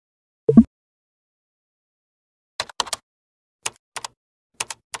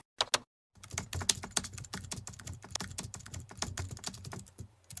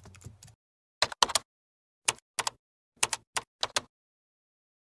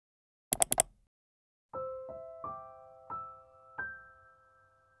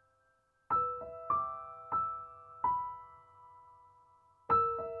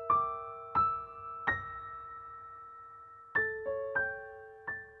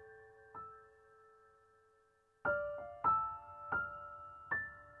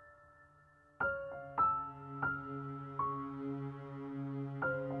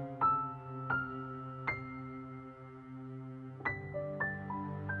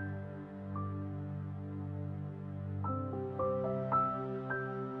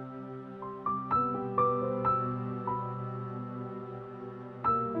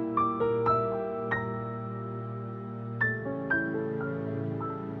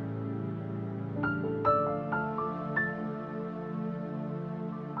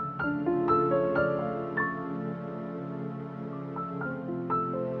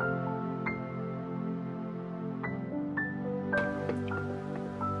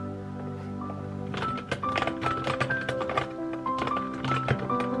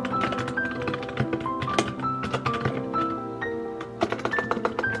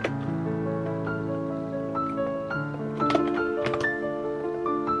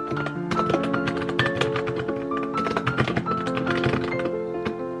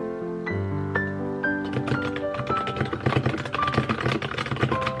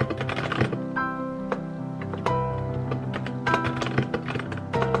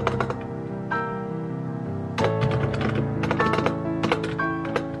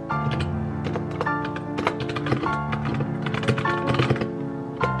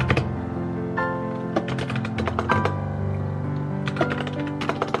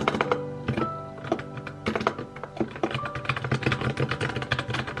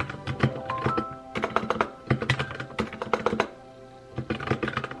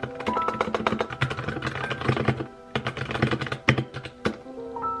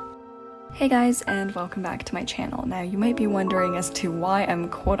Hey guys, and welcome back to my channel. Now you might be wondering as to why I'm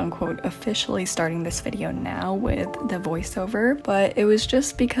quote-unquote officially starting this video now with the voiceover, but it was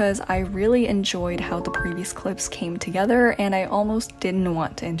just because I really enjoyed how the previous clips came together and I almost didn't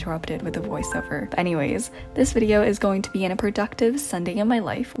want to interrupt it with a voiceover. But anyways, this video is going to be in a productive Sunday in my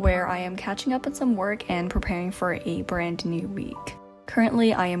life where I am catching up on some work and preparing for a brand new week.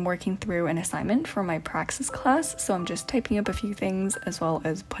 Currently, I am working through an assignment for my praxis class, so I'm just typing up a few things as well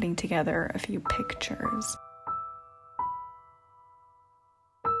as putting together a few pictures.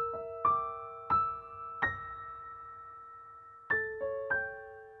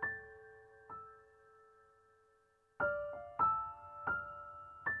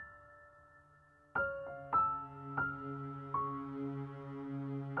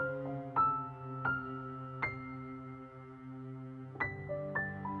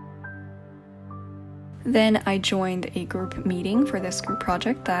 Then I joined a group meeting for this group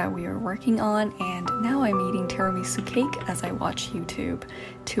project that we are working on, and now I'm eating tiramisu cake as I watch YouTube,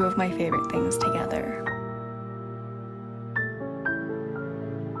 two of my favorite things together.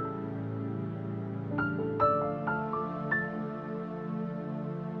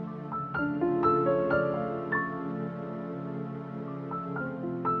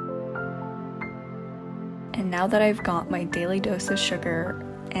 And now that I've got my daily dose of sugar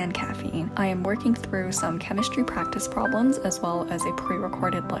and caffeine, I am working through some chemistry practice problems as well as a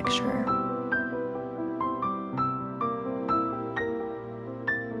pre-recorded lecture.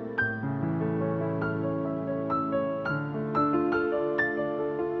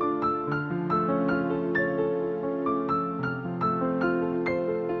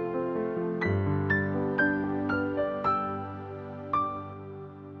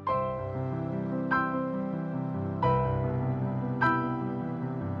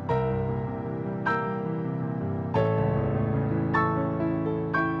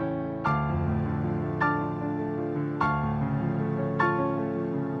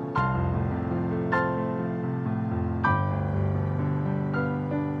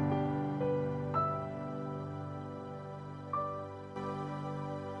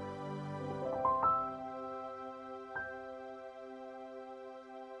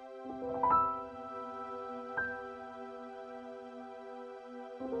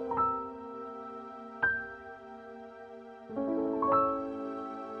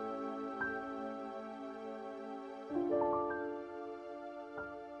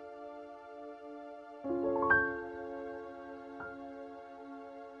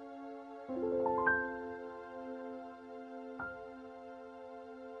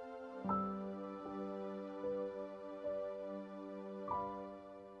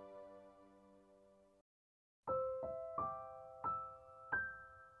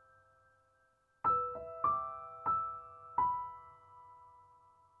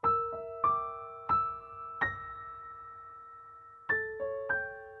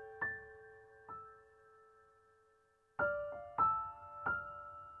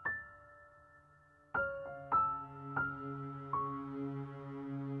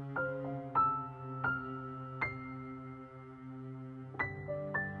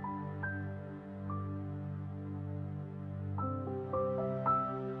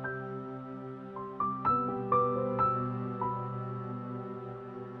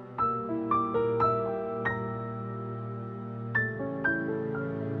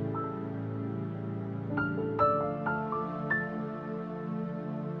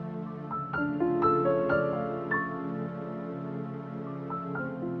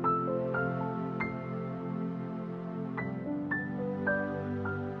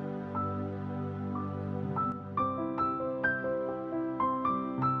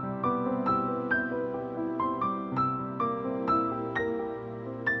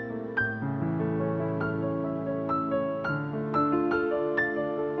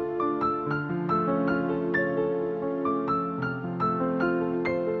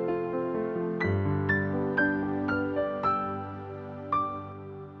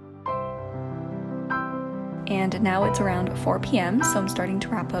 And now it's around 4 p.m, so I'm starting to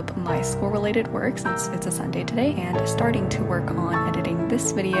wrap up my school-related work since it's a Sunday today, and starting to work on editing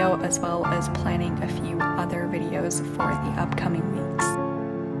this video as well as planning a few other videos for the upcoming weeks.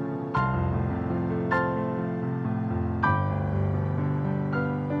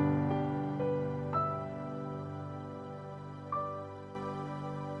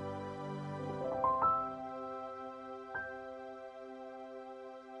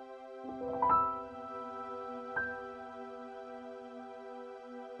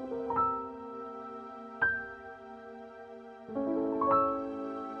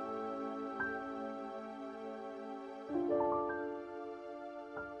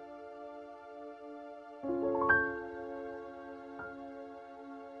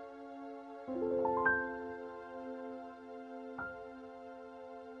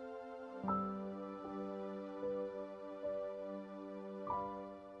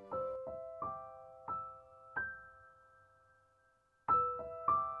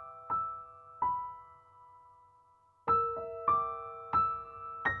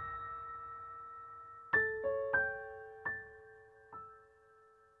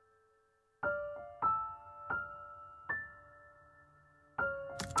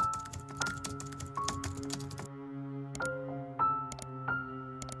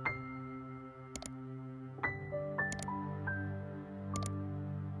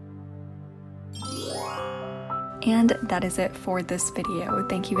 And that is it for this video.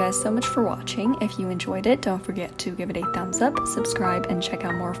 Thank you guys so much for watching. If you enjoyed it, don't forget to give it a thumbs up, subscribe, and check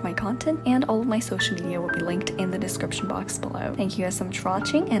out more of my content, and all of my social media will be linked in the description box below. Thank you guys so much for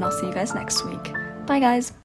watching, and I'll see you guys next week. Bye guys!